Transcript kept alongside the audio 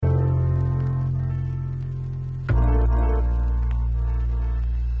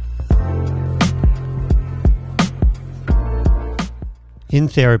In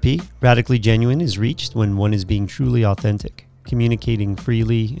therapy, radically genuine is reached when one is being truly authentic, communicating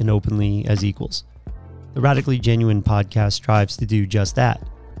freely and openly as equals. The Radically Genuine podcast strives to do just that.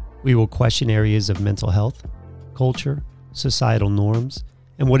 We will question areas of mental health, culture, societal norms,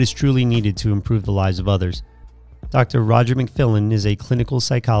 and what is truly needed to improve the lives of others. Dr. Roger McFillin is a clinical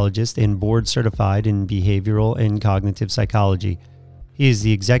psychologist and board certified in behavioral and cognitive psychology. He is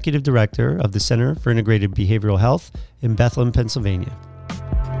the executive director of the Center for Integrated Behavioral Health in Bethlehem, Pennsylvania.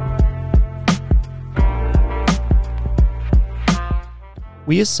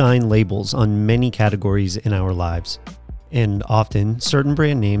 We assign labels on many categories in our lives, and often certain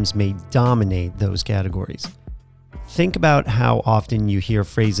brand names may dominate those categories. Think about how often you hear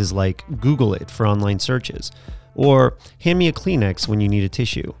phrases like Google it for online searches, or hand me a Kleenex when you need a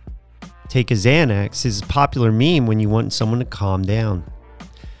tissue. Take a Xanax is a popular meme when you want someone to calm down.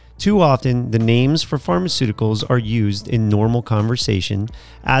 Too often, the names for pharmaceuticals are used in normal conversation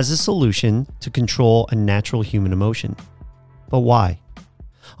as a solution to control a natural human emotion. But why?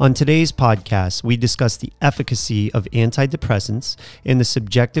 On today's podcast, we discuss the efficacy of antidepressants and the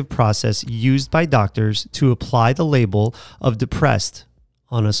subjective process used by doctors to apply the label of depressed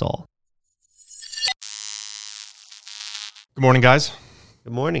on us all. Good morning, guys.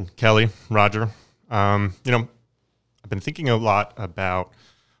 Good morning. Kelly, Roger. I've been thinking a lot about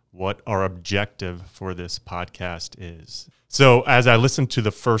what our objective for this podcast is. So as I listened to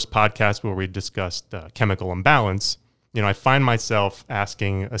the first podcast where we discussed chemical imbalance, I find myself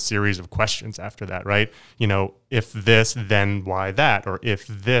asking a series of questions after that, right? If this, then why that? Or if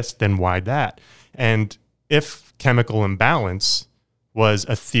this, then why that? And if chemical imbalance was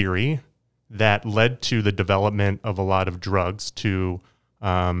a theory that led to the development of a lot of drugs to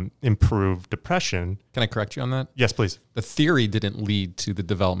improve depression. Can I correct you on that? Yes, please. The theory didn't lead to the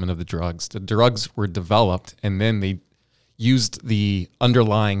development of the drugs. The drugs were developed, and then they used the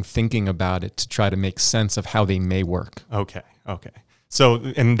underlying thinking about it to try to make sense of how they may work. Okay. So,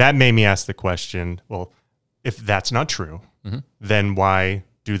 and that made me ask the question, well, if that's not true, then why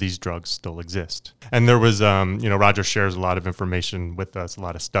do these drugs still exist? And there was, Roger shares a lot of information with us, a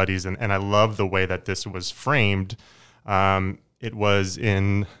lot of studies, and I love the way that this was framed. It was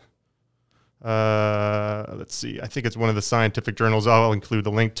in, let's see, I think it's one of the scientific journals. I'll include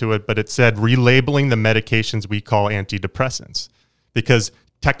the link to it, but it said relabeling the medications we call antidepressants. Because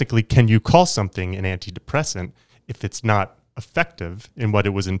technically, can you call something an antidepressant if it's not effective in what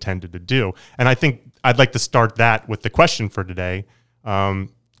it was intended to do? And I think I'd like to start that with the question for today.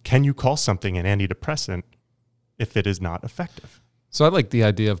 Can you call something an antidepressant if it is not effective? So I like the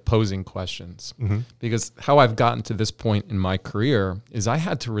idea of posing questions because how I've gotten to this point in my career is I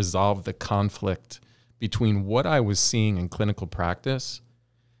had to resolve the conflict between what I was seeing in clinical practice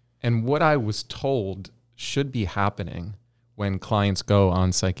and what I was told should be happening when clients go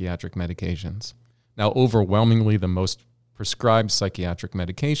on psychiatric medications. Now, overwhelmingly, the most prescribed psychiatric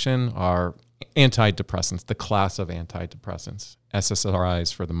medication are antidepressants, the class of antidepressants,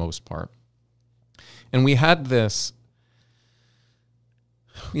 SSRIs for the most part. And we had this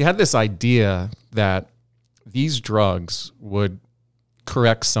idea that these drugs would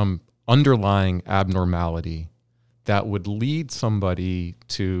correct some underlying abnormality that would lead somebody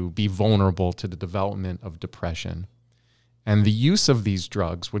to be vulnerable to the development of depression. And the use of these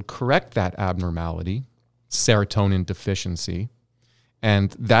drugs would correct that abnormality, serotonin deficiency,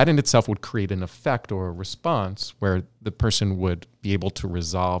 and that in itself would create an effect or a response where the person would be able to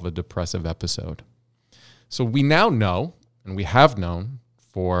resolve a depressive episode. So we now know, and we have known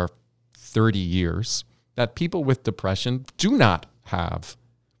for 30 years, that people with depression do not have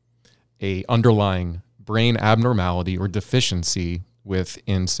an underlying brain abnormality or deficiency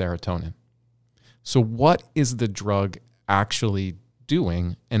within serotonin. So what is the drug actually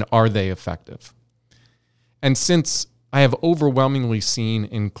doing, and are they effective? And since I have overwhelmingly seen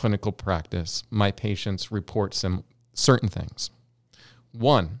in clinical practice my patients report some certain things.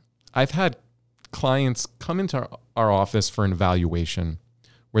 One, I've had clients come into our office for an evaluation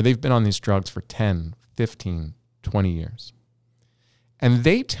where they've been on these drugs for 10, 15, 20 years. And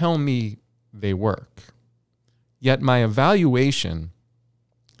they tell me they work. Yet my evaluation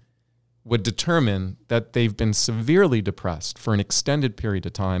would determine that they've been severely depressed for an extended period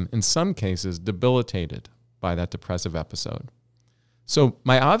of time, in some cases debilitated by that depressive episode. So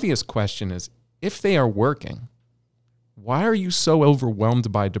my obvious question is, if they are working, why are you so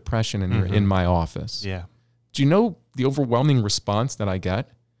overwhelmed by depression and you're in my office? Yeah. Do you know the overwhelming response that I get?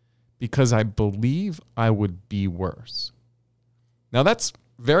 Because I believe I would be worse. Now that's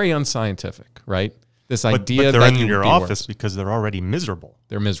very unscientific, right? This idea but they're that in you your would be office worse. because they're already miserable.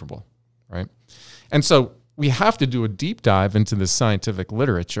 They're miserable, right? And so we have to do a deep dive into the scientific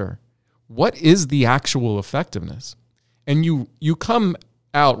literature. What is the actual effectiveness? And you come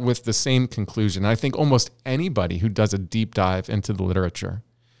out with the same conclusion. I think almost anybody who does a deep dive into the literature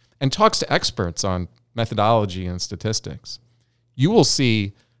and talks to experts on methodology and statistics, you will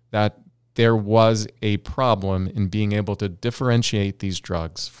see that there was a problem in being able to differentiate these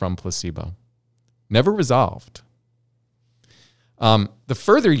drugs from placebo. Never resolved. The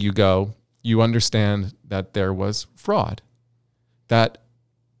further you go, you understand that there was fraud, that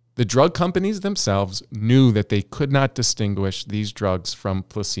the drug companies themselves knew that they could not distinguish these drugs from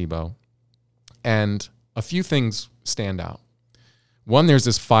placebo. And a few things stand out. One, there's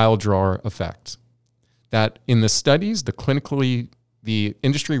this file drawer effect, that in the studies, the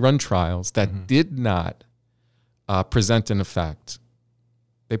industry-run trials that did not present an effect,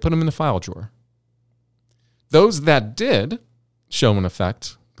 they put them in the file drawer. Those that did show an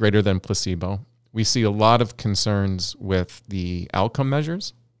effect greater than placebo, we see a lot of concerns with the outcome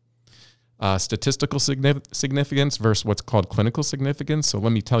measures, statistical significance versus what's called clinical significance. So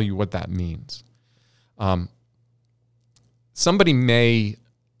let me tell you what that means. Somebody may,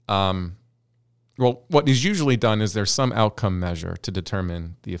 what is usually done is there's some outcome measure to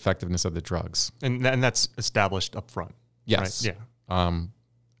determine the effectiveness of the drugs. And that's established up front. Yes. Right? Yeah.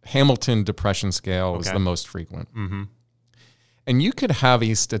 Hamilton Depression Scale is the most frequent. Mm-hmm. And you could have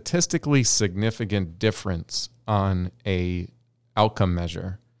a statistically significant difference on a outcome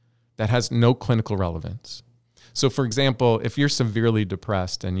measure that has no clinical relevance. So for example, if you're severely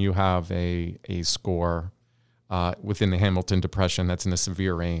depressed and you have a score within the Hamilton Depression that's in the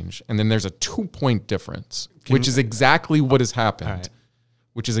severe range, and then there's a 2-point difference, which is exactly what has happened,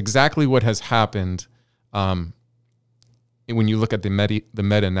 which is exactly what has happened when you look at the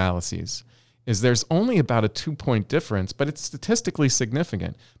meta-analyses, is there's only about a 2-point difference, but it's statistically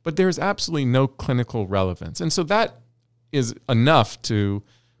significant, but there's absolutely no clinical relevance. And so that is enough to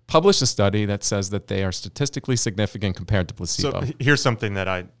publish a study that says that they are statistically significant compared to placebo. So here's something that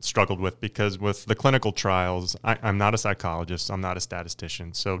I struggled with, because with the clinical trials, I'm not a psychologist, I'm not a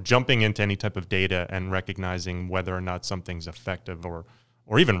statistician. So jumping into any type of data and recognizing whether or not something's effective or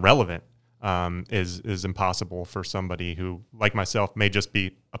even relevant is impossible for somebody who, like myself, may just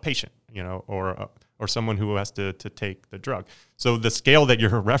be a patient, or someone who has to take the drug. So the scale that you're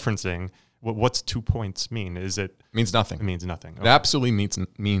referencing, what's 2 points mean? Means nothing. It means nothing. Okay. It absolutely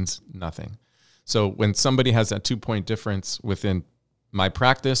means nothing. So when somebody has that 2-point difference within my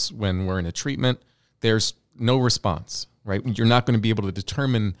practice, when we're in a treatment, there's no response, right? You're not going to be able to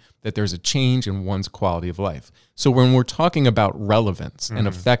determine that there's a change in one's quality of life. So when we're talking about relevance and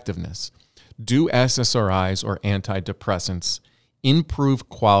effectiveness, do SSRIs or antidepressants improve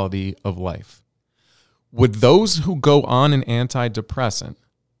quality of life? Would those who go on an antidepressant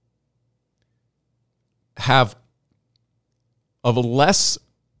have of a less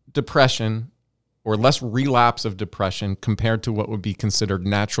depression or less relapse of depression compared to what would be considered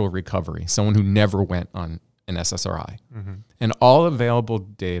natural recovery, someone who never went on an SSRI? Mm-hmm. And all available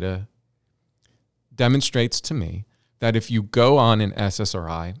data demonstrates to me that if you go on an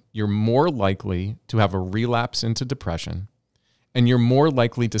SSRI, you're more likely to have a relapse into depression, and you're more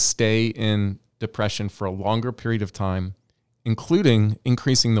likely to stay in depression for a longer period of time, including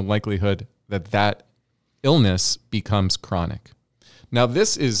increasing the likelihood that illness becomes chronic. Now,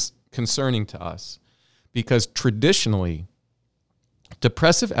 this is concerning to us because traditionally,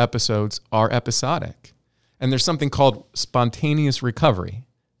 depressive episodes are episodic, and there's something called spontaneous recovery.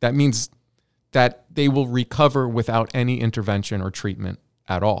 That means that they will recover without any intervention or treatment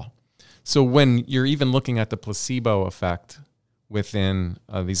at all. So when you're even looking at the placebo effect within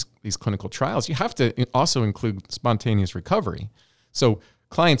these clinical trials, you have to also include spontaneous recovery. So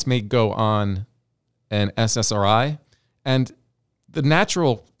clients may go on an SSRI, and the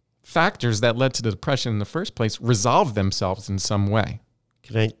natural factors that led to the depression in the first place resolve themselves in some way.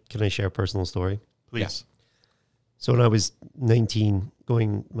 Can I share a personal story? Please. Yes. So when I was 19,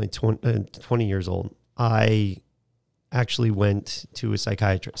 going my 20 years old, I actually went to a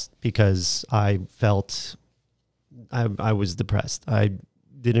psychiatrist because I felt I was depressed. I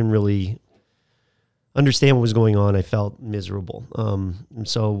didn't really understand what was going on. I felt miserable.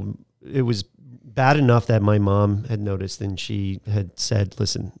 So it was bad enough that my mom had noticed, and she had said,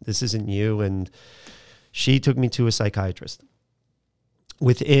 listen, this isn't you. And she took me to a psychiatrist.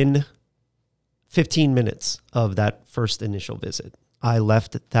 Within 15 minutes of that first initial visit, I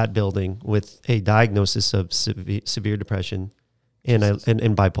left that building with a diagnosis of severe depression and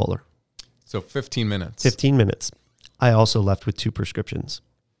bipolar. So 15 minutes. 15 minutes. I also left with 2 prescriptions.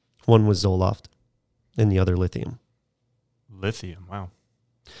 One was Zoloft and the other lithium. Lithium, wow.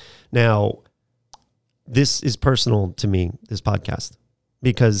 Now, This is personal to me, this podcast,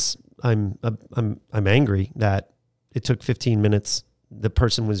 because I'm angry that it took 15 minutes. The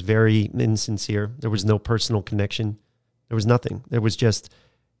person was very insincere. There was no personal connection. There was nothing. There was just,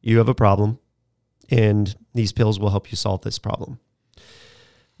 you have a problem, and these pills will help you solve this problem.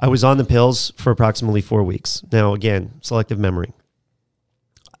 I was on the pills for approximately 4 weeks. Now, again, selective memory.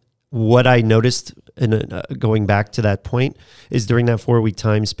 What I noticed, going back to that point, is during that 4-week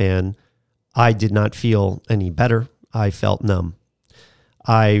time span, I did not feel any better. I felt numb.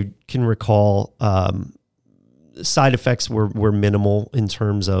 I can recall side effects were minimal in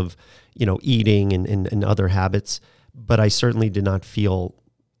terms of, eating and other habits, but I certainly did not feel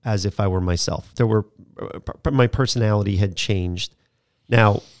as if I were myself. My personality had changed.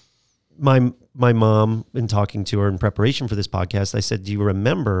 Now, my mom, in talking to her in preparation for this podcast, I said, "Do you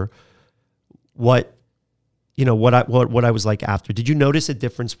remember what I was like after? Did you notice a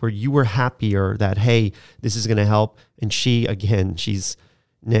difference where you were happier that, hey, this is going to help?" And she, again, she's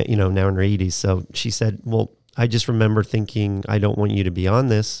now in her 80s, so she said, "Well, I just remember thinking, I don't want you to be on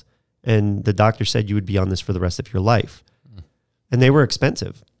this, and the doctor said you would be on this for the rest of your life." And they were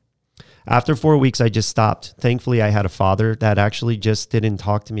expensive. After 4 weeks, I just stopped. Thankfully, I had a father that actually just didn't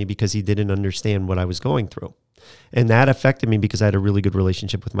talk to me because he didn't understand what I was going through. And that affected me because I had a really good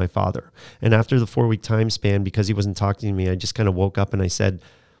relationship with my father. And after the 4-week time span, because he wasn't talking to me, I just kind of woke up and I said,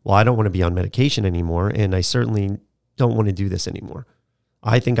 well, I don't want to be on medication anymore. And I certainly don't want to do this anymore.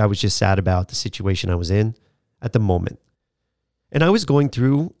 I think I was just sad about the situation I was in at the moment. And I was going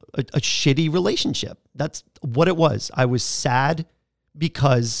through a shitty relationship. That's what it was. I was sad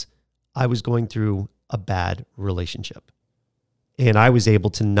because I was going through a bad relationship. And I was able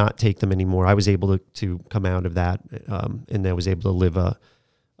to not take them anymore. I was able to come out of that, and I was able to live a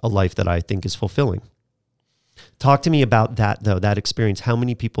life that I think is fulfilling. Talk to me about that, though, that experience. How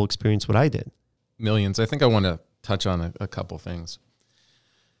many people experienced what I did? Millions. I think I want to touch on a couple things.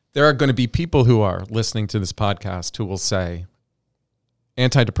 There are going to be people who are listening to this podcast who will say,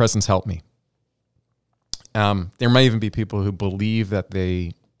 antidepressants help me. There might even be people who believe that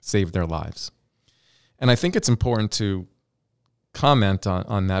they save their lives. And I think it's important to comment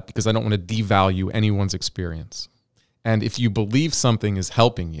on that because I don't want to devalue anyone's experience. And if you believe something is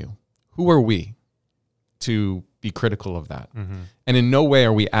helping you, who are we to be critical of that? Mm-hmm. And in no way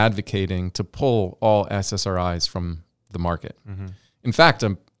are we advocating to pull all SSRIs from the market. Mm-hmm. In fact,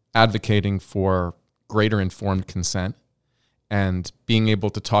 I'm advocating for greater informed consent and being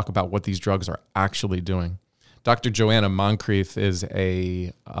able to talk about what these drugs are actually doing. Dr. Joanna Moncrief is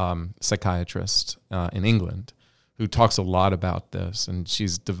a psychiatrist in England who talks a lot about this, and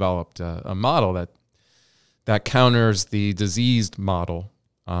she's developed a model that counters the diseased model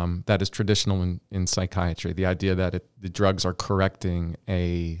that is traditional in psychiatry, the idea that the drugs are correcting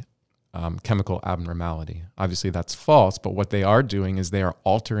a chemical abnormality. Obviously, that's false, but what they are doing is they are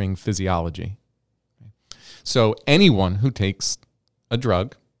altering physiology. So anyone who takes a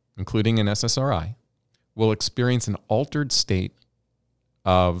drug, including an SSRI, will experience an altered state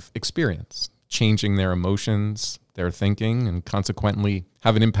of experience, changing their emotions, their thinking, and consequently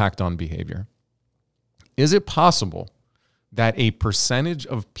have an impact on behavior. Is it possible that a percentage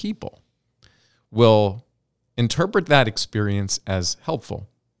of people will interpret that experience as helpful?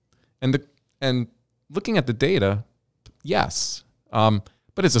 And looking at the data, yes, but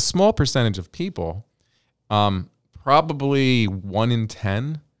it's a small percentage of people, probably 1 in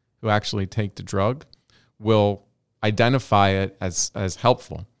 10 who actually take the drug will identify it as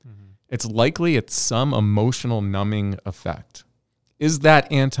helpful. Mm-hmm. It's likely it's some emotional numbing effect. Is that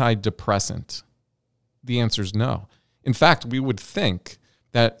antidepressant? The answer is no. In fact, we would think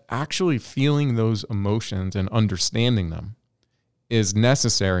that actually feeling those emotions and understanding them is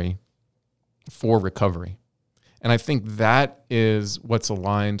necessary for recovery. And I think that is what's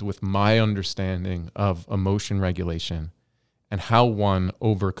aligned with my understanding of emotion regulation and how one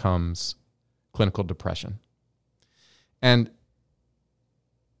overcomes clinical depression. And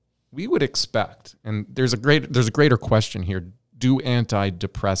we would expect, and there's a greater question here, do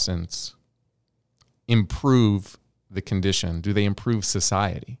antidepressants improve the condition? Do they improve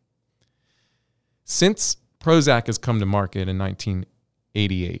society? Since Prozac has come to market in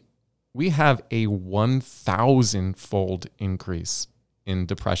 1988, we have a 1,000-fold increase in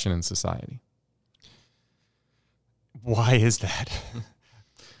depression in society. Why is that?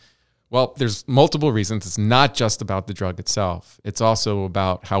 Well, there's multiple reasons. It's not just about the drug itself. It's also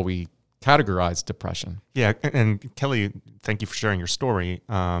about how we categorize depression. Yeah, and Kelly, thank you for sharing your story.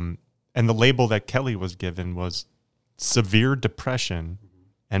 And the label that Kelly was given was severe depression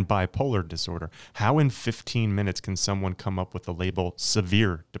and bipolar disorder. How in 15 minutes can someone come up with the label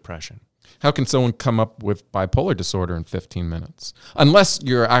severe depression? How can someone come up with bipolar disorder in 15 minutes? Unless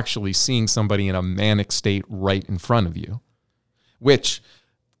you're actually seeing somebody in a manic state right in front of you, which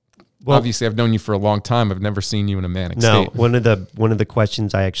obviously I've known you for a long time. I've never seen you in a manic state. One of the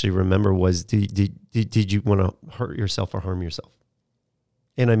questions I actually remember was, did you want to hurt yourself or harm yourself?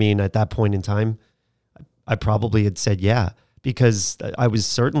 And I mean, at that point in time, I probably had said yeah, because I was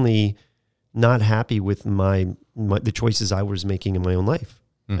certainly not happy with the choices I was making in my own life.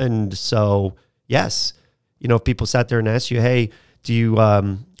 And so, yes, if people sat there and asked you, hey, do you,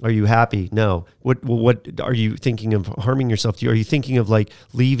 are you happy? No. What are you thinking of harming yourself? Are you thinking of like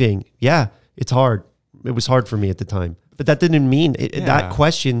leaving? Yeah, it's hard. It was hard for me at the time, but that didn't mean that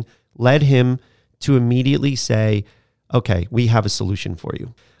question led him to immediately say, okay, we have a solution for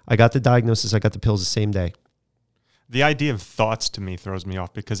you. I got the diagnosis. I got the pills the same day. The idea of thoughts to me throws me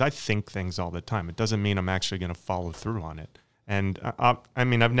off because I think things all the time. It doesn't mean I'm actually going to follow through on it. And I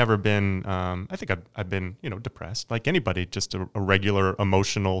mean, I've never been, I think I've been, depressed like anybody, just a regular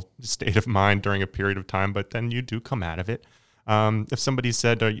emotional state of mind during a period of time, but then you do come out of it. If somebody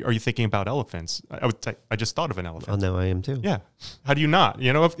said, are you thinking about elephants? I would say, I just thought of an elephant. Oh, no, I am too. Yeah. How do you not?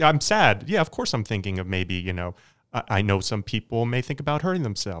 If I'm sad, yeah, of course I'm thinking of maybe, I know some people may think about hurting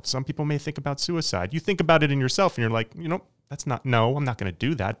themselves. Some people may think about suicide. You think about it in yourself and you're like, I'm not going to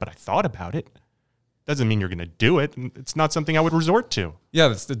do that, but I thought about it. Doesn't mean you're going to do it. It's not something I would resort to. Yeah,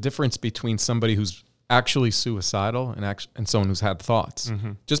 that's the difference between somebody who's actually suicidal and someone who's had thoughts.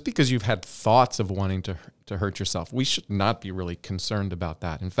 Mm-hmm. Just because you've had thoughts of wanting to hurt yourself, we should not be really concerned about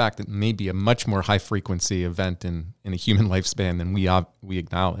that. In fact, it may be a much more high frequency event in a human lifespan than we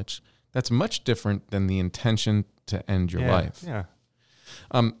acknowledge. That's much different than the intention to end your life. Yeah.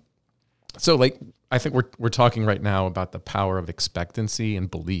 So I think we're talking right now about the power of expectancy and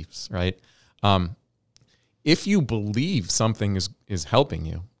beliefs, right? If you believe something is helping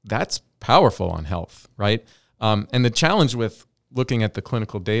you, that's powerful on health, right? And the challenge with looking at the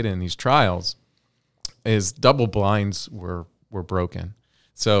clinical data in these trials is double blinds were broken.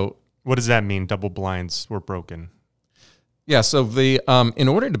 So what does that mean? Double blinds were broken. Yeah. So in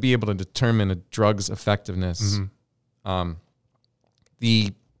order to be able to determine a drug's effectiveness,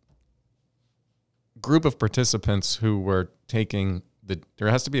 the group of participants who were taking there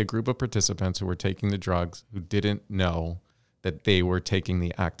has to be a group of participants who were taking the drugs who didn't know that they were taking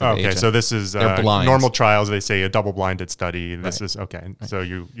the active agent. Okay, so this is normal trials. They say a double-blinded study. This is okay. Right. So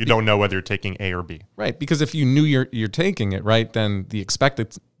you don't know whether you're taking A or B. Right, because if you knew you're taking it, right, then the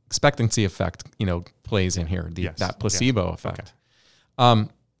expectancy effect, plays in here. That placebo effect. Okay.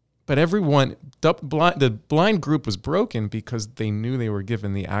 But the blind group was broken because they knew they were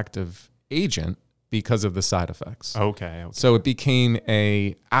given the active agent because of the side effects. Okay. So it became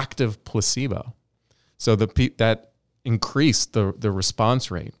a active placebo. So that increased the response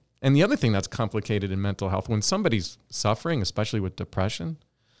rate. And the other thing that's complicated in mental health, when somebody's suffering, especially with depression,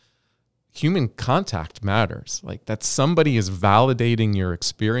 human contact matters. Like that somebody is validating your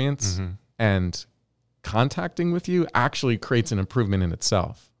experience and contacting with you actually creates an improvement in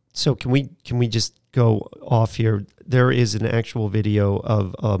itself. So can we just go off here? There is an actual video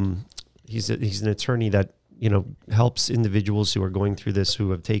of he's an attorney that helps individuals who are going through this,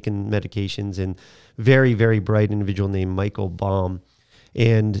 who have taken medications, and very, very bright individual named Michael Baum.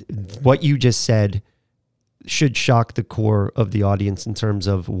 And what you just said should shock the core of the audience in terms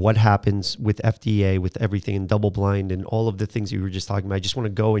of what happens with FDA, with everything and double blind and all of the things you were just talking about. I just want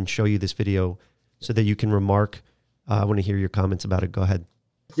to go and show you this video so that you can remark. I want to hear your comments about it. Go ahead.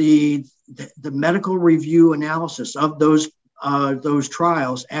 The medical review analysis of those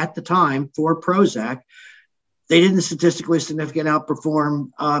trials at the time for Prozac, they didn't statistically significant outperform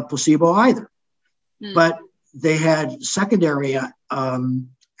placebo either. But they had secondary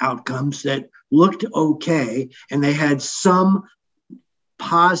outcomes that looked okay, and they had some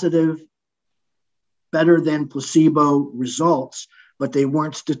positive, better than placebo results, but they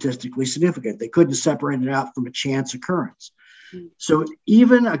weren't statistically significant. They couldn't separate it out from a chance occurrence. So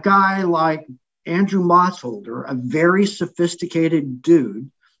even a guy like Andrew Mossholder, a very sophisticated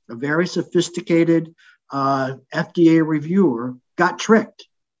dude, a very sophisticated FDA reviewer, got tricked.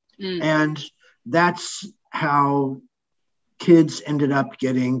 And that's how kids ended up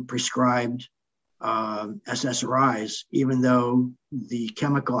getting prescribed SSRIs, even though the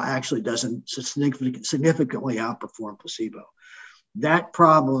chemical actually doesn't significantly outperform placebo. That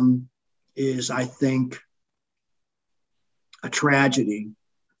problem is, I think, a tragedy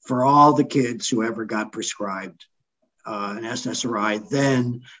for all the kids who ever got prescribed an SSRI,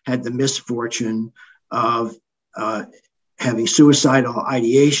 then had the misfortune of having suicidal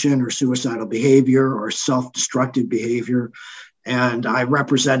ideation or suicidal behavior or self-destructive behavior. and I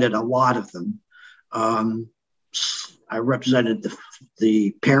represented a lot of them. I represented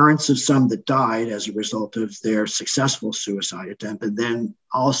the parents of some that died as a result of their successful suicide attempt, and then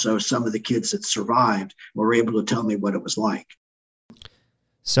also some of the kids that survived were able to tell me what it was like.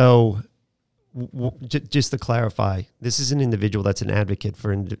 So just to clarify, this is an individual that's an advocate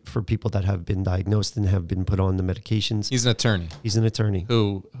for people that have been diagnosed and have been put on the medications. He's an attorney. He's an attorney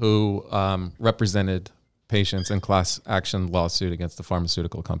who represented patients in class action lawsuit against the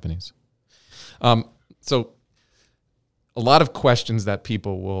pharmaceutical companies. So a lot of questions that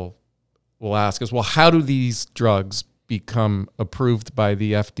people will ask is, well, how do these drugs become approved by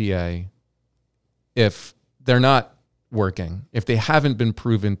the FDA if they're not working, if they haven't been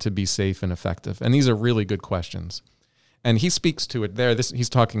proven to be safe and effective? And these are really good questions. And he speaks to it there. He's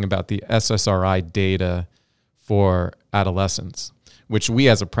talking about the SSRI data for adolescents, which we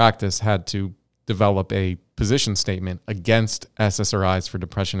as a practice had to develop a position statement against SSRIs for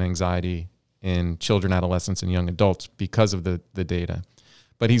depression and anxiety in children, adolescents, and young adults because of the data.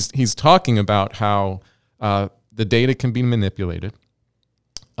 But he's talking about how the data can be manipulated.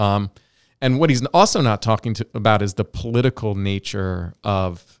 And what he's also not talking about is the political nature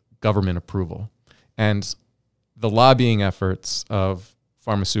of government approval and the lobbying efforts of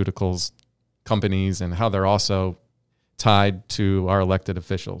pharmaceuticals companies and how they're also tied to our elected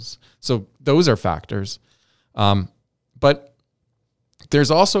officials. So those are factors. But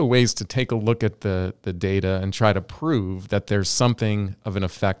there's also ways to take a look at the data and try to prove that there's something of an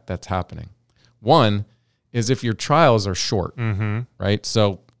effect that's happening. One is if your trials are short, right?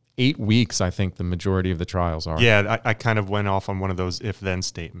 So 8 weeks, I think the majority of the trials are. Yeah, I kind of went off on one of those if-then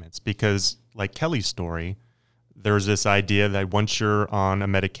statements because, like Kelly's story, there's this idea that once you're on a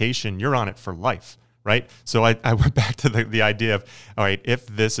medication, you're on it for life, right? So I went back to the idea of, all right, if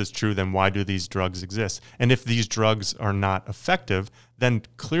this is true, then why do these drugs exist? And if these drugs are not effective, then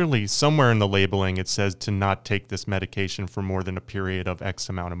clearly somewhere in the labeling it says to not take this medication for more than a period of X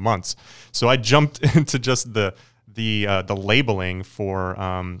amount of months. So I jumped into just the labeling for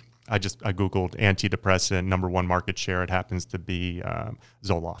I Googled antidepressant #1 market share. It happens to be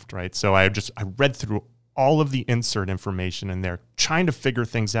Zoloft, right? So I read through all of the insert information in there, trying to figure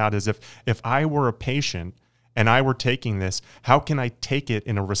things out as if I were a patient and I were taking this, how can I take it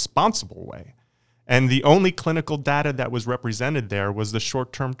in a responsible way? And the only clinical data that was represented there was the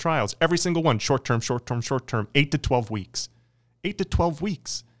short-term trials. Every single one, short-term, 8 to 12 weeks. 8 to 12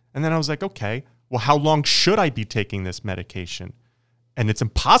 weeks. And then I was like, okay, well, how long should I be taking this medication? And it's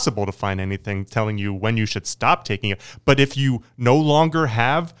impossible to find anything telling you when you should stop taking it. But if you no longer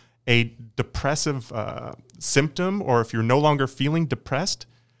have a depressive symptom, or if you're no longer feeling depressed,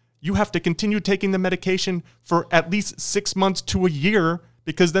 you have to continue taking the medication for at least 6 months to a year,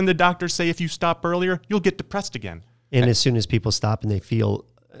 because then the doctors say if you stop earlier, you'll get depressed again. And as soon as people stop and they feel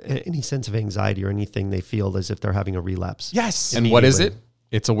any sense of anxiety or anything, they feel as if they're having a relapse. Yes. And what is it?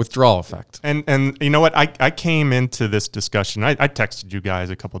 It's a withdrawal effect. And you know what? I came into this discussion. I texted you guys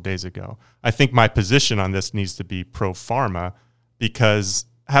a couple of days ago. I think my position on this needs to be pro pharma, because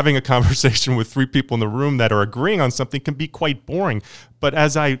having a conversation with 3 people in the room that are agreeing on something can be quite boring. But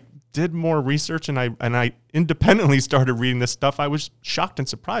as I did more research and I independently started reading this stuff, I was shocked and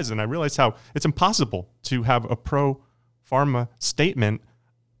surprised. And I realized how it's impossible to have a pro pharma statement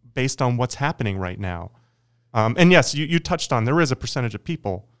based on what's happening right now. And yes, you touched on, there is a percentage of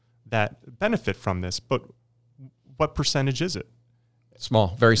people that benefit from this, but what percentage is it?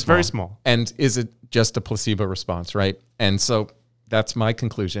 Small, very small. Very small. And is it just a placebo response, right? And so that's my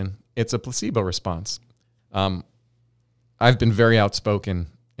conclusion. It's a placebo response. I've been very outspoken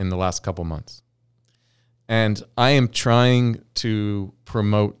in the last couple months. And I am trying to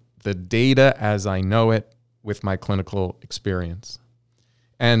promote the data as I know it with my clinical experience.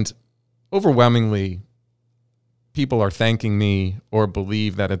 And overwhelmingly, people are thanking me or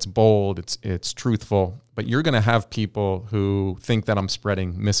believe that it's bold, it's truthful, but you're going to have people who think that I'm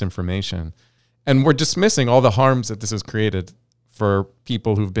spreading misinformation. And we're dismissing all the harms that this has created for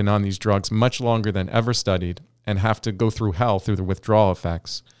people who've been on these drugs much longer than ever studied and have to go through hell through the withdrawal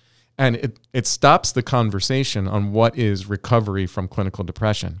effects. And it stops the conversation on what is recovery from clinical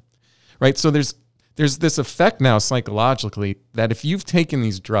depression, right? So there's this effect now psychologically that if you've taken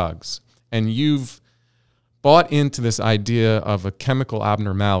these drugs and you've bought into this idea of a chemical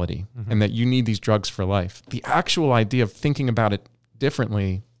abnormality and that you need these drugs for life, the actual idea of thinking about it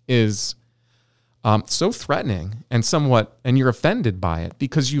differently is so threatening and you're offended by it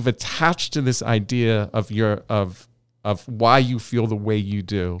because you've attached to this idea of why you feel the way you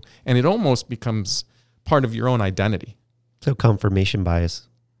do, and it almost becomes part of your own identity. So confirmation bias.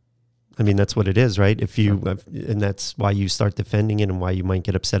 I mean, that's what it is, right? If you, and that's why you start defending it, and why you might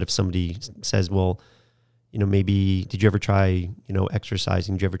get upset if somebody says, well, maybe, did you ever try,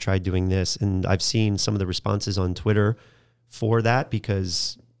 exercising? Did you ever try doing this? And I've seen some of the responses on Twitter for that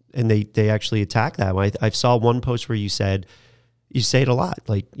and they actually attack that. I saw one post where you say it a lot,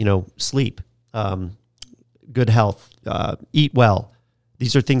 like, sleep, good health, eat well.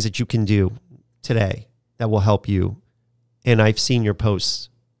 These are things that you can do today that will help you. And I've seen your posts,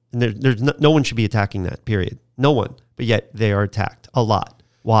 and there's no one should be attacking that, period. No one, but yet they are attacked a lot.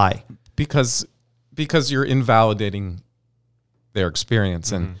 Why? Because you're invalidating their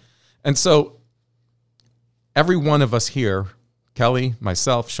experience. And so every one of us here, Kelly,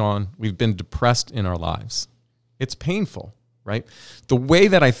 myself, Sean, we've been depressed in our lives. It's painful, right? The way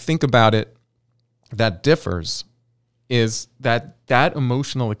that I think about it that differs is that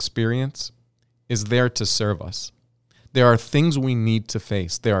emotional experience is there to serve us. There are things we need to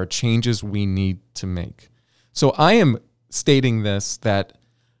face. There are changes we need to make. So I am stating this, that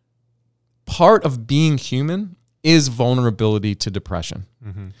part of being human is vulnerability to depression.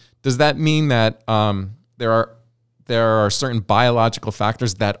 Mm-hmm. Does that mean that there are certain biological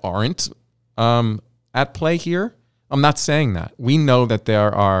factors that aren't at play here? I'm not saying that. We know that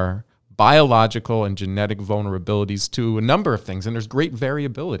there are biological and genetic vulnerabilities to a number of things, and there's great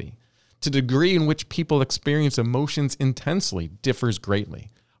variability. To the degree in which people experience emotions intensely differs greatly.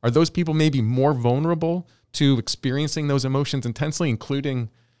 Are those people maybe more vulnerable to experiencing those emotions intensely,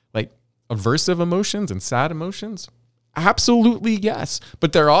 including like aversive emotions and sad emotions? Absolutely, yes.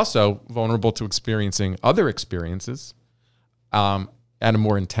 But they're also vulnerable to experiencing other experiences at a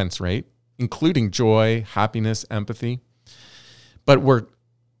more intense rate, including joy, happiness, empathy. But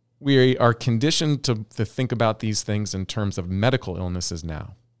we are conditioned to think about these things in terms of medical illnesses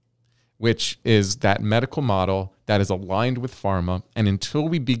now, which is that medical model that is aligned with pharma. And until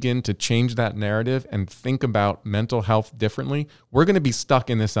we begin to change that narrative and think about mental health differently, we're going to be stuck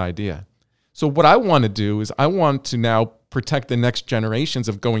in this idea. So what I want to do is I want to now protect the next generations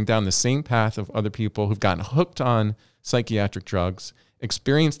of going down the same path of other people who've gotten hooked on psychiatric drugs,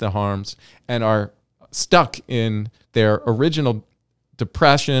 experienced the harms, and are stuck in their original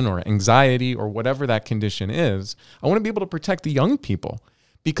depression or anxiety or whatever that condition is. I want to be able to protect the young people,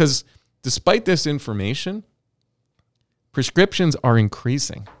 because despite this information, prescriptions are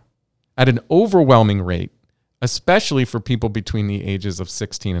increasing at an overwhelming rate, especially for people between the ages of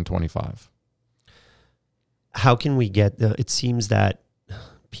 16 and 25. How can we it seems that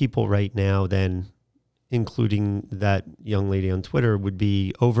people right now, then, including that young lady on Twitter, would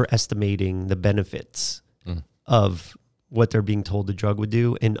be overestimating the benefits of what they're being told the drug would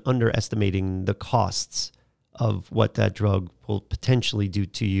do and underestimating the costs of what that drug will potentially do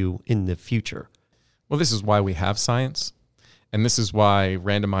to you in the future. Well, this is why we have science, and this is why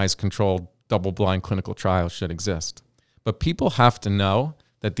randomized controlled double-blind clinical trials should exist. But people have to know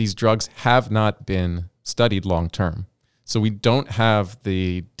that these drugs have not been studied long-term. So we don't have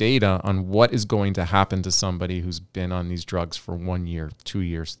the data on what is going to happen to somebody who's been on these drugs for 1 year, 2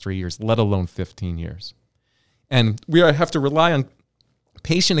 years, 3 years, let alone 15 years. And we have to rely on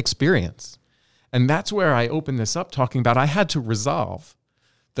patient experience. And that's where I open this up, talking about I had to resolve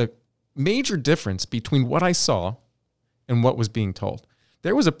the major difference between what I saw and what was being told.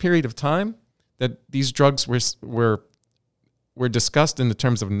 There was a period of time that these drugs were discussed in the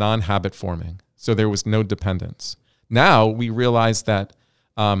terms of non-habit forming. So there was no dependence. Now we realize that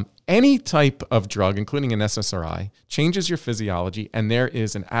any type of drug, including an SSRI, changes your physiology, and there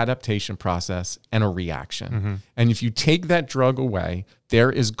is an adaptation process and a reaction. Mm-hmm. And if you take that drug away,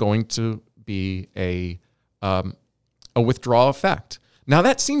 there is going to be a withdrawal effect. Now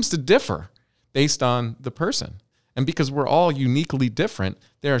that seems to differ based on the person. And because we're all uniquely different,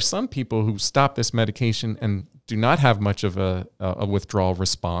 there are some people who stop this medication and do not have much of a withdrawal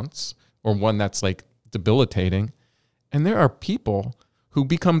response, or one that's like debilitating. And there are people who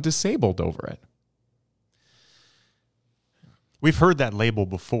become disabled over it. We've heard that label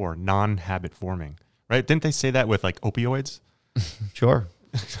before, non-habit forming, right? Didn't they say that with like opioids? Sure.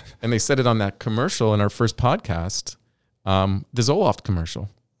 And they said it on that commercial in our first podcast, the Zoloft commercial.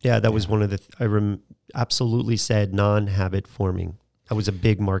 Yeah, that was one of the, absolutely said non-habit forming. That was a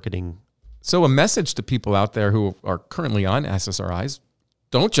big marketing. So a message to people out there who are currently on SSRIs,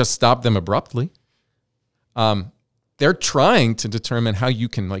 don't just stop them abruptly. They're trying to determine how you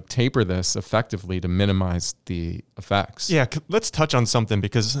can like taper this effectively to minimize the effects. Yeah, let's touch on something,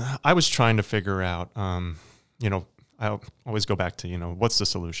 because I was trying to figure out, I always go back to, what's the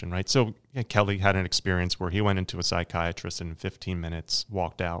solution, right? So Kelly had an experience where he went into a psychiatrist and in 15 minutes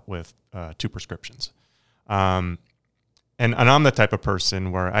walked out with 2 prescriptions. And And I'm the type of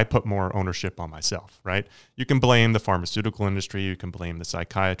person where I put more ownership on myself, right? You can blame the pharmaceutical industry, you can blame the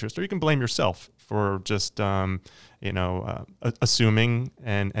psychiatrist, or you can blame yourself for just, assuming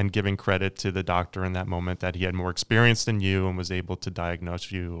and giving credit to the doctor in that moment that he had more experience than you and was able to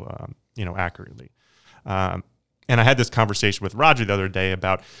diagnose you, accurately. And I had this conversation with Roger the other day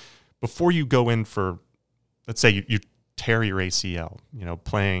about before you go in for, let's say you tear your ACL,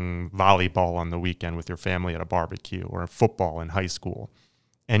 playing volleyball on the weekend with your family at a barbecue, or football in high school.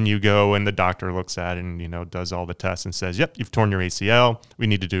 And you go and the doctor looks at it and, does all the tests and says, yep, you've torn your ACL. We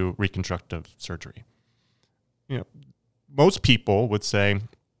need to do reconstructive surgery. Most people would say,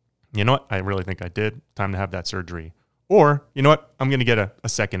 you know what, I really think I did. Time to have that surgery. Or, you know what, I'm going to get a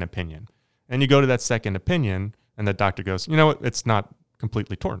second opinion. And you go to that second opinion and the doctor goes, you know what, it's not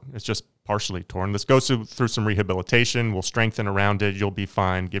completely torn. It's just partially torn. Let's go through some rehabilitation. We'll strengthen around it. You'll be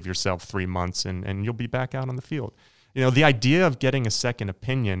fine. Give yourself 3 months and you'll be back out on the field. The idea of getting a second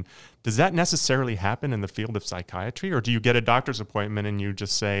opinion, does that necessarily happen in the field of psychiatry? Or do you get a doctor's appointment and you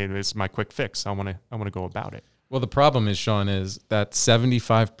just say, this is my quick fix. I want to go about it? Well, the problem is, Sean, is that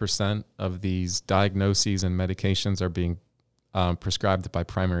 75% of these diagnoses and medications are being prescribed by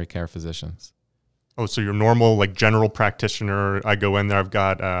primary care physicians. Oh, so your normal general practitioner, I go in there, I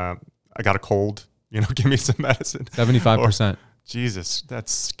got a cold, give me some medicine. 75%. Jesus,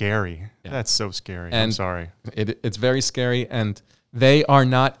 that's scary. Yeah. That's so scary. And I'm sorry. It's very scary, and they are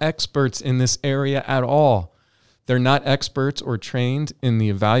not experts in this area at all. They're not experts or trained in the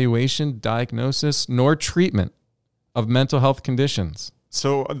evaluation, diagnosis, nor treatment of mental health conditions.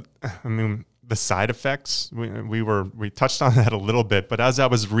 So, the side effects, we touched on that a little bit, but as I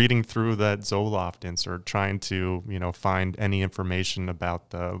was reading through that Zoloft insert, trying to, find any information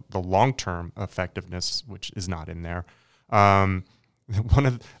about the long-term effectiveness, which is not in there, one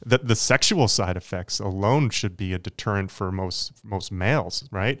of the sexual side effects alone should be a deterrent for most males,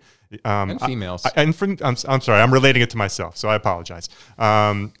 right? And females. I'm sorry, I'm relating it to myself, so I apologize.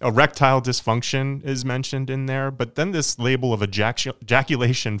 Erectile dysfunction is mentioned in there, but then this label of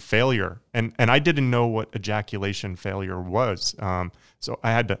ejaculation failure, and I didn't know what ejaculation failure was, so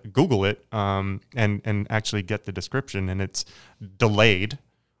I had to Google it and actually get the description, and it's delayed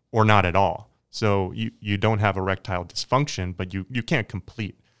or not at all. So you don't have erectile dysfunction, but you can't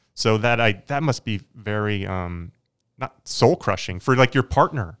complete. So that must be very not soul crushing for your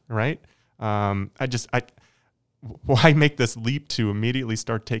partner, right? Why make this leap to immediately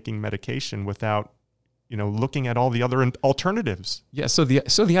start taking medication without looking at all the other alternatives? Yeah. So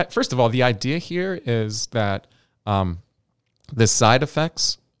first of all, the idea here is that the side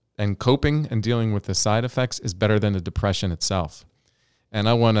effects and coping and dealing with the side effects is better than the depression itself. And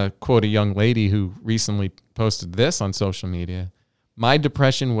I want to quote a young lady who recently posted this on social media. My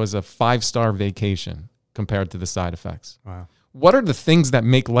depression was a 5-star vacation compared to the side effects. Wow. What are the things that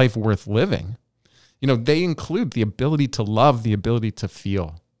make life worth living? They include the ability to love, the ability to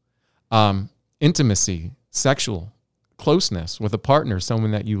feel, intimacy, sexual closeness with a partner,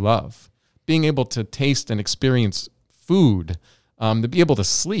 someone that you love, being able to taste and experience food, to be able to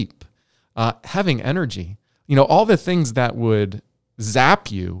sleep, having energy, all the things that would zap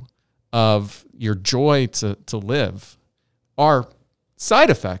you of your joy to live are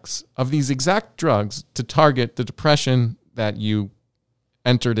side effects of these exact drugs to target the depression that you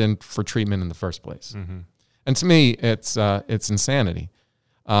entered in for treatment in the first place. Mm-hmm. And to me, it's insanity.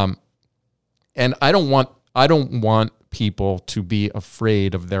 And I don't want people to be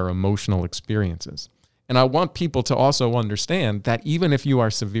afraid of their emotional experiences. And I want people to also understand that even if you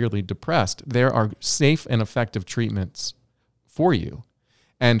are severely depressed, there are safe and effective treatments for you.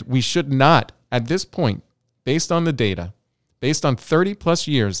 And we should not, at this point, based on the data, based on 30 plus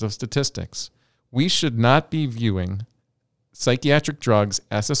years of statistics, we should not be viewing psychiatric drugs,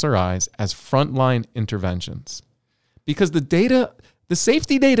 SSRIs, as frontline interventions. Because the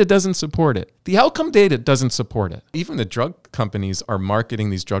safety data doesn't support it. The outcome data doesn't support it. Even the drug companies are marketing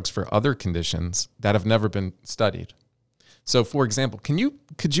these drugs for other conditions that have never been studied. So, for example,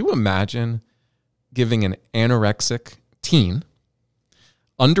 could you imagine giving an anorexic teen,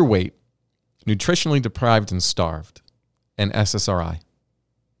 underweight, nutritionally deprived and starved, an SSRI?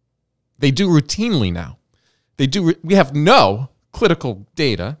 They do routinely now. We have no clinical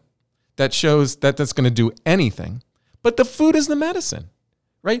data that shows that that's going to do anything, but the food is the medicine,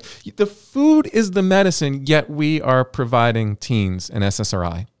 right? The food is the medicine, yet we are providing teens an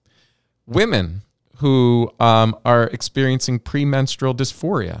SSRI. Women who are experiencing premenstrual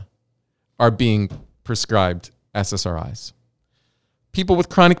dysphoria are being prescribed SSRIs. People with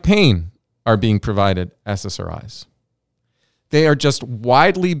chronic pain are being provided SSRIs. They are just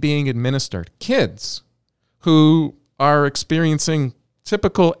widely being administered. Kids who are experiencing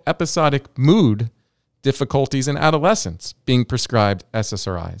typical episodic mood difficulties in adolescence being prescribed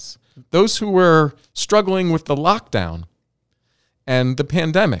SSRIs. Those who were struggling with the lockdown and the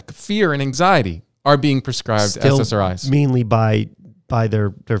pandemic, fear and anxiety, are being prescribed Still SSRIs. mainly by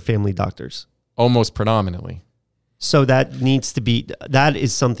their family doctors. Almost predominantly. So that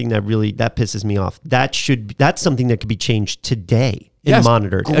is something that really, that pisses me off. That's something that could be changed today and Yes,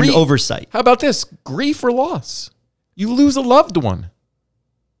 monitored and grief. oversight. How about this? Grief or loss. You lose a loved one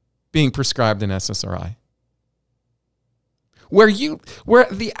being prescribed an SSRI. Where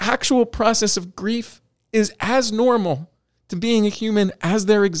the actual process of grief is as normal to being a human as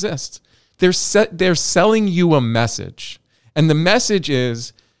there exists. They're selling you a message. And the message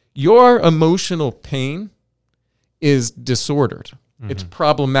is your emotional pain is disordered. It's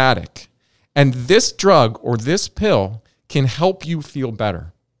problematic. And this drug or this pill can help you feel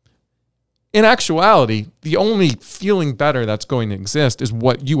better. In actuality, the only feeling better that's going to exist is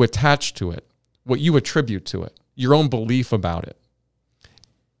what you attach to it, what you attribute to it, your own belief about it.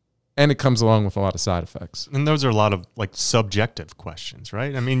 And it comes along with a lot of side effects. And those are a lot of like subjective questions,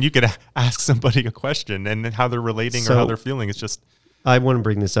 right? I mean, you could ask somebody a question and how they're relating or how they're feeling. It's just... I want to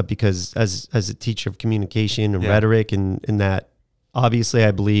bring this up because as a teacher of communication and rhetoric and that, obviously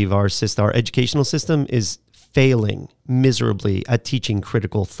I believe our educational system is failing miserably at teaching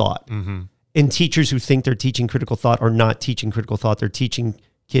critical thought. Mm-hmm. And teachers who think they're teaching critical thought are not teaching critical thought. They're teaching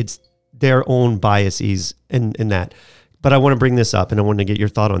kids their own biases in that. But I want to bring this up and I want to get your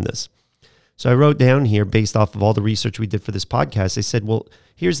thought on this. So I wrote down here, based off of all the research we did for this podcast, I said, well,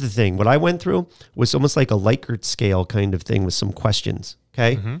 here's the thing. What I went through was almost like a Likert scale kind of thing with some questions,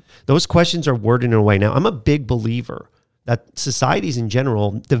 okay? Mm-hmm. Those questions are worded in a way. Now, I'm a big believer that societies in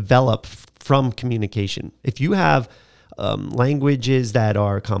general develop from communication. If you have languages that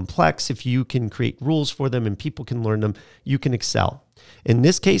are complex, if you can create rules for them and people can learn them, you can excel. In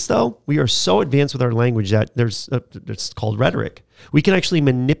this case, though, we are so advanced with our language that it's called rhetoric. We can actually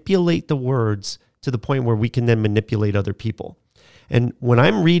manipulate the words to the point where we can then manipulate other people. And when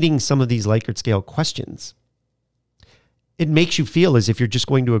I'm reading some of these Likert scale questions, it makes you feel as if you're just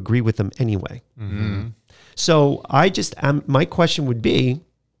going to agree with them anyway. Mm-hmm. So my question would be,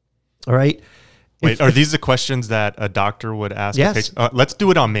 all right. Wait, are these the questions that a doctor would ask? Yes. A patient? Let's do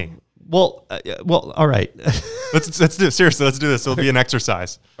it on me. Well, all right. Let's do it. Seriously, let's do this. It'll be an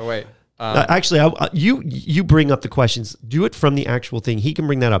exercise. Oh, wait. Actually, you bring up the questions. Do it from the actual thing. He can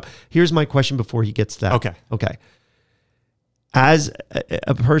bring that up. Here's my question before he gets to that. Okay. As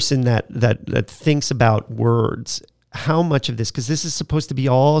a person that thinks about words, how much of this, because this is supposed to be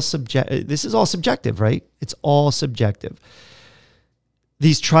all this is all subjective, right? It's all subjective.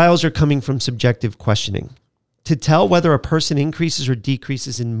 These trials are coming from subjective questioning to tell whether a person increases or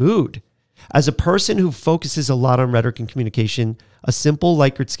decreases in mood. As a person who focuses a lot on rhetoric and communication, a simple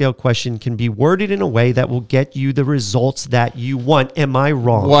Likert scale question can be worded in a way that will get you the results that you want. Am I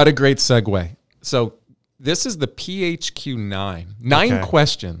wrong? What a great segue. So this is the PHQ-9. 9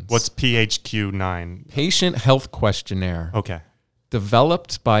 questions. What's PHQ-9? Patient Health Questionnaire. Okay.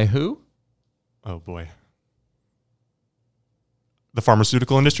 Developed by who? Oh, boy. The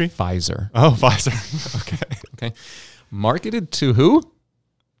pharmaceutical industry? Pfizer. Oh, Pfizer. Okay. Marketed to who?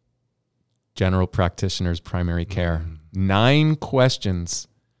 General practitioners, primary care. 9 questions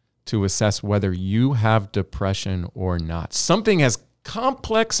to assess whether you have depression or not. Something as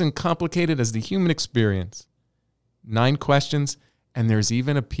complex and complicated as the human experience. 9 questions, and there's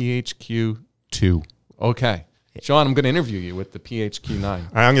even a PHQ-2. Okay. Sean, I'm going to interview you with the PHQ-9. All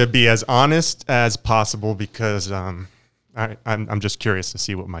right, I'm going to be as honest as possible because I'm just curious to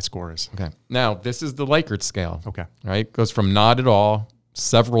see what my score is. Okay. Now, this is the Likert scale. Okay. Right? Goes from not at all,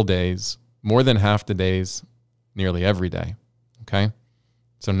 several days, more than half the days, nearly every day. Okay?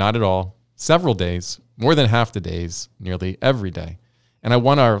 So not at all, several days, more than half the days, nearly every day. And I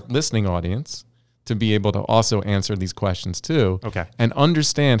want our listening audience to be able to also answer these questions too. Okay. And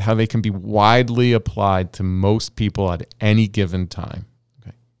understand how they can be widely applied to most people at any given time.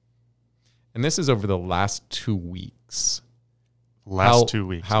 Okay. And this is over the last 2 weeks. Last 2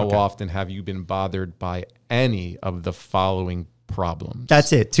 weeks. How Okay. often have you been bothered by any of the following problems?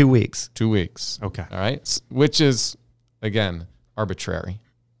 That's it. 2 weeks. 2 weeks. Okay. All right. Which is, again, arbitrary,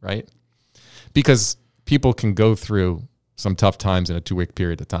 right? Because people can go through some tough times in a 2-week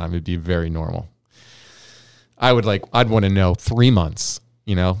period of time. It'd be very normal. I'd want to know 3 months,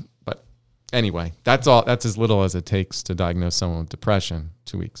 but anyway, that's all. That's as little as it takes to diagnose someone with depression,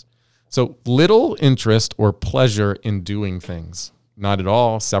 2 weeks. So little interest or pleasure in doing things. Not at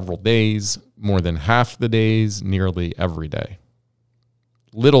all, several days, more than half the days, nearly every day.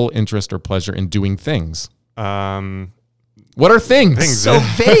 Little interest or pleasure in doing things. What are things? Things. So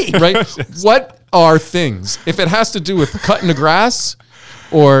vague. Right? What are things? If it has to do with cutting the grass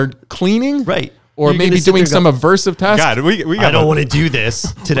or cleaning, Right. or You're maybe gonna sit doing there some and aversive task. God, we I have don't want to do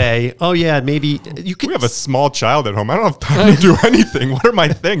this today. Oh yeah, maybe you could. we have a small child at home. I don't have time to do anything. What are my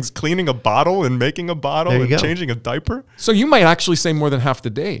things? Cleaning a bottle and making a bottle There you and go. changing a diaper? So you might actually say more than half the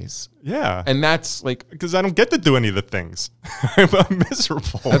days. Yeah. And that's like because I don't get to do any of the things. I'm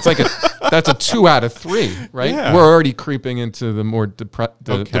miserable. that's a 2 out of 3, right? Yeah. We're already creeping into the more the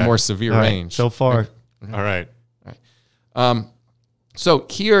Okay. more severe All right, range. so far. All right. So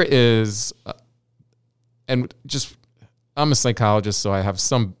here is, and just I'm a psychologist, so I have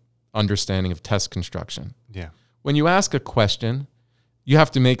some understanding of test construction. Yeah. When you ask a question, you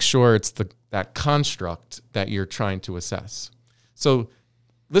have to make sure it's that construct that you're trying to assess. So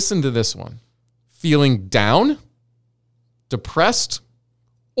listen to this one. Feeling down, depressed,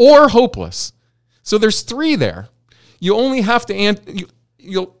 or hopeless. So there's 3 there. You only have to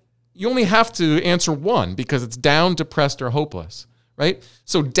you only have to answer one because it's down, depressed, or hopeless, right?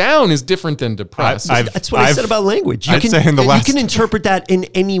 So down is different than depressed. That's what I said about language. You I'd say in the last- you can interpret that in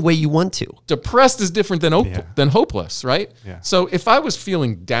any way you want to. Depressed is different than hopeless, right? Yeah. So if I was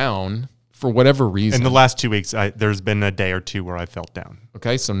feeling down for whatever reason, In the last 2 weeks, there's been a day or two where I felt down.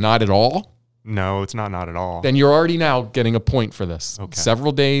 okay, so not at all, No, it's not at all. then you're already now getting a point for this. Okay.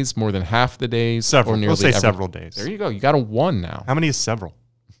 Several days, more than half the days, Several. or nearly We'll say every- several days. There you go. You got a 1 now. How many is several?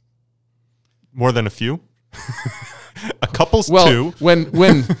 More than a few? A couple's Well, 2. when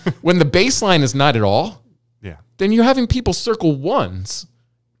the baseline is not at all, Yeah. then you're having people circle 1s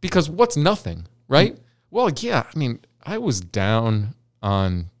because what's nothing, right? Well, yeah, I mean, I was down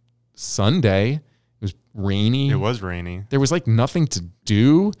on Sunday. It was rainy. It was rainy. There was like nothing to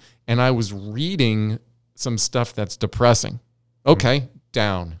do, and I was reading some stuff that's depressing. Okay,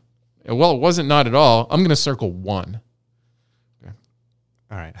 down. Well, it wasn't not at all. I'm going to circle 1.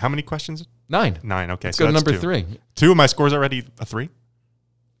 All right. How many questions? 9. 9. Okay. Let's so go to that's number 2. 3. 2 of my scores already a 3?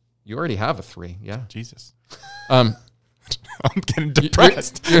 You already have a 3, yeah. Jesus. Um, I'm getting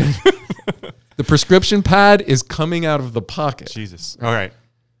depressed. The prescription pad is coming out of the pocket. Jesus. All right.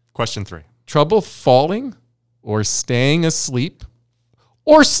 Question 3. Trouble falling or staying asleep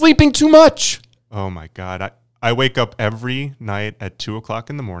or sleeping too much. Oh my God. I wake up every night at 2:00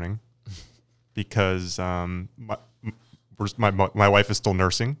 in the morning because my wife is still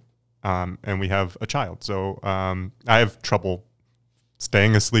nursing and we have a child. So I have trouble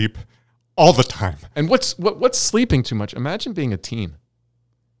staying asleep all the time. And what's sleeping too much? Imagine being a teen.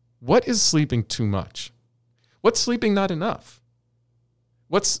 What is sleeping too much? What's sleeping not enough?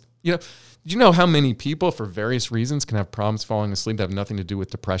 Do you know how many people for various reasons can have problems falling asleep that have nothing to do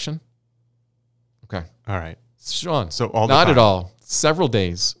with depression? Okay. All right. Sean. So all the not time. at all. Several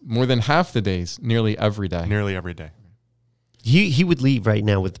days, more than half the days, nearly every day. Nearly every day. He would leave right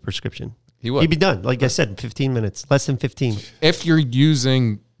now with the prescription. He would. He'd be done. Like I said, in 15 minutes, less than 15. If you're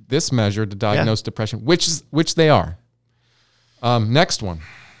using this measure to diagnose depression, which they are. Next one.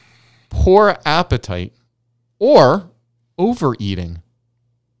 Poor appetite or overeating.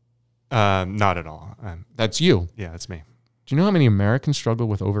 Not at all. That's you. Yeah, that's me. Do you know how many Americans struggle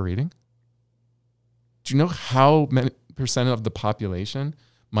with overeating? Do you know how many percent of the population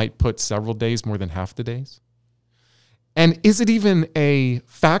might put several days more than half the days? And is it even a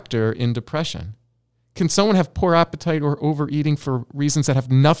factor in depression? Can someone have poor appetite or overeating for reasons that have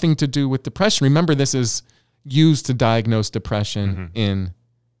nothing to do with depression? Remember, this is used to diagnose depression in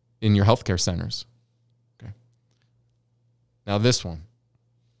your healthcare centers. Okay. Now this one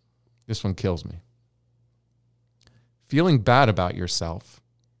kills me. Feeling bad about yourself.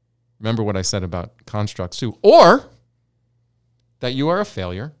 Remember what I said about constructs too. Or that you are a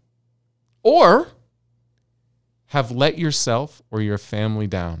failure. Or have let yourself or your family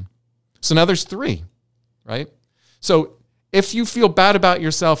down. So now there's 3, right? So if you feel bad about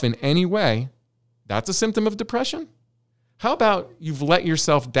yourself in any way, that's a symptom of depression. How about you've let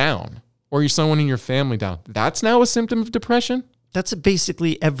yourself down or you're someone in your family down? That's now a symptom of depression? That's a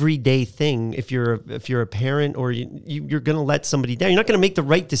basically everyday thing. If you're a parent or you're going to let somebody down, you're not going to make the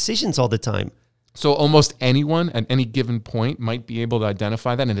right decisions all the time. So almost anyone at any given point might be able to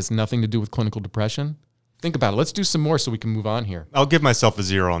identify that, and it has nothing to do with clinical depression. Think about it. Let's do some more so we can move on here. I'll give myself a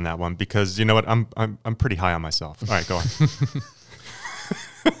 0 on that one because you know what? I'm pretty high on myself. All right, go on.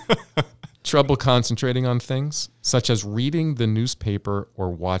 Trouble concentrating on things, such as reading the newspaper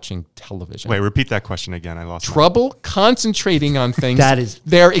or watching television. Wait, repeat that question again. I lost. Trouble concentrating on things. That is-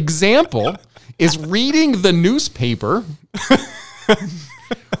 their example is reading the newspaper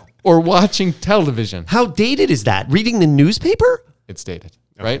or watching television. How dated is that? Reading the newspaper? It's dated,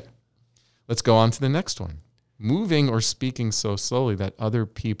 right? Let's go on to the next one. moving or speaking so slowly that other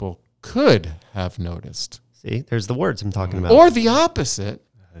people could have noticed. See, there's the words I'm talking about. Or the opposite,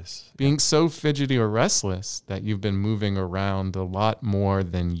 Yes. being so fidgety or restless that you've been moving around a lot more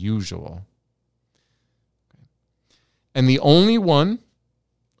than usual. And the only one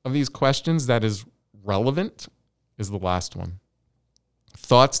of these questions that is relevant is the last one.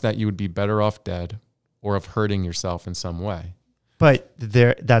 Thoughts that you would be better off dead or of hurting yourself in some way. But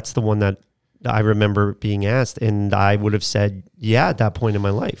that's the one that I remember being asked, and I would have said, yeah, at that point in my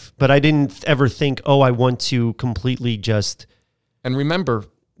life. But I didn't ever think, oh, I want to completely just And remember,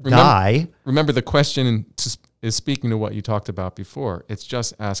 die. Remember, the question is speaking to what you talked about before. It's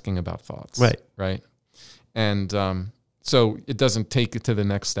just asking about thoughts. Right. Right. And so it doesn't take it to the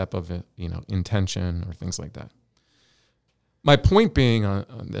next step of it, intention or things like that. My point being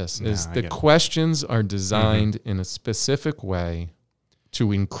on this is the questions are designed in a specific way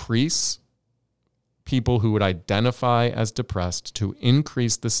to increase people who would identify as depressed, to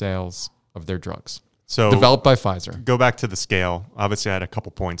increase the sales of their drugs. So Developed by Pfizer. Go back to the scale. Obviously, I had a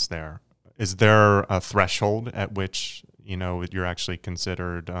couple points there. Is there a threshold at which you're actually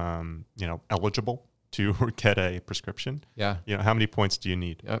considered eligible to get a prescription? Yeah. How many points do you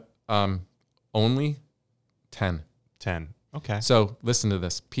need? Yep. Only 10. 10. Okay. So listen to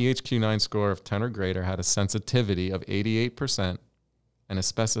this. PHQ-9 score of 10 or greater had a sensitivity of 88% and a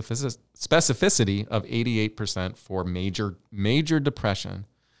specificity of 88% for major depression.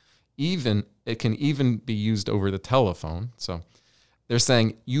 It can even be used over the telephone. So they're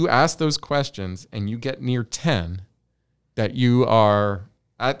saying you ask those questions and you get near 10, that you are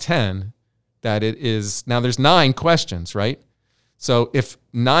at 10, that it is, now there's 9 questions, right? So if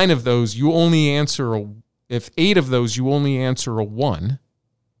 9 of those you only answer if 8 of those you only answer a 1,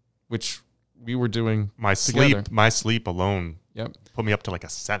 which we were doing my together. sleep alone put me up to like a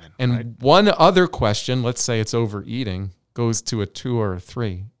 7. And right? one other question, let's say it's overeating, goes to a 2 or a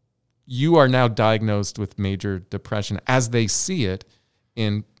 3. You are now diagnosed with major depression as they see it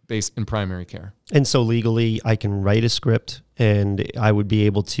in primary care. And so legally, I can write a script and I would be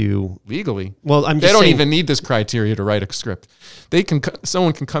able to... Legally? Well, I'm just They don't saying, even need this criteria to write a script.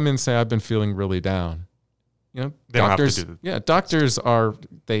 Someone can come in and say, I've been feeling really down. They doctors, don't have to do yeah, doctors are,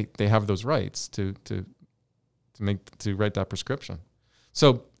 they have those rights to write that prescription.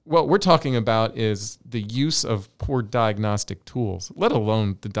 So what we're talking about is the use of poor diagnostic tools, let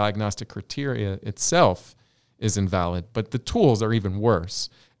alone the diagnostic criteria itself is invalid, but the tools are even worse.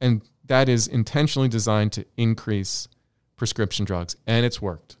 And that is intentionally designed to increase prescription drugs. And it's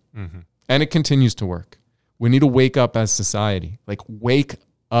worked. Mm-hmm. And it continues to work. We need to wake up as society, wake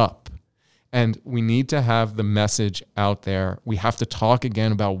up. And we need to have the message out there. We have to talk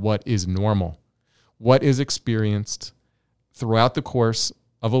again about what is normal, what is experienced throughout the course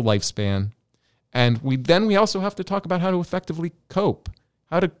of a lifespan. And we also have to talk about how to effectively cope,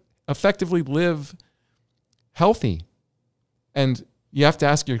 how to effectively live healthy. And you have to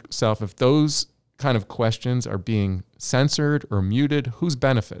ask yourself, if those kind of questions are being censored or muted, who's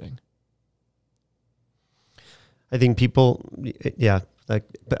benefiting? I think people, but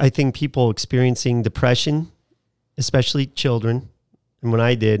I think people experiencing depression, especially children, and when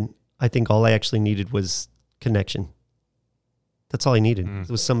I did, I think all I actually needed was connection. That's all I needed. It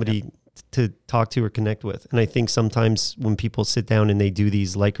was somebody to talk to or connect with. And I think sometimes when people sit down and they do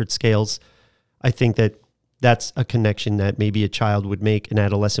these Likert scales, I think that that's a connection that maybe a child would make, an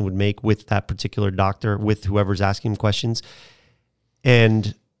adolescent would make with that particular doctor, with whoever's asking questions.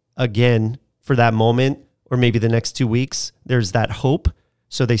 And again, for that moment, or maybe the next 2 weeks, there's that hope.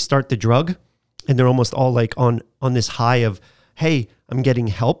 So they start the drug and they're almost all on this high of, hey, I'm getting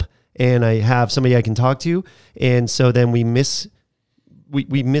help and I have somebody I can talk to. And so then we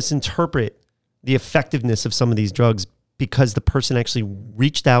misinterpret the effectiveness of some of these drugs because the person actually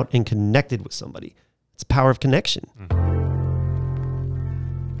reached out and connected with somebody. It's the power of connection.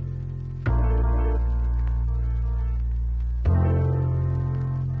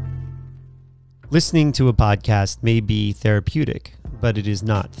 Listening to a podcast may be therapeutic, but it is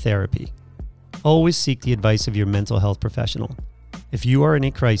not therapy. Always seek the advice of your mental health professional. If you are in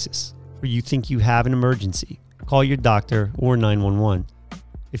a crisis or you think you have an emergency, call your doctor or 911.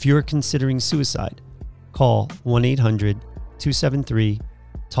 If you are considering suicide, call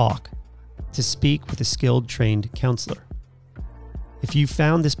 1-800-273-TALK to speak with a skilled, trained counselor. If you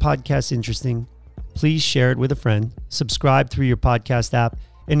found this podcast interesting, please share it with a friend, subscribe through your podcast app,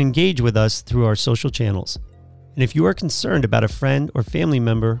 and engage with us through our social channels. And if you are concerned about a friend or family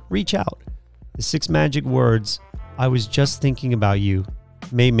member, reach out. The 6 magic words, "I was just thinking about you,"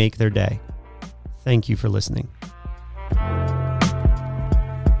 may make their day. Thank you for listening.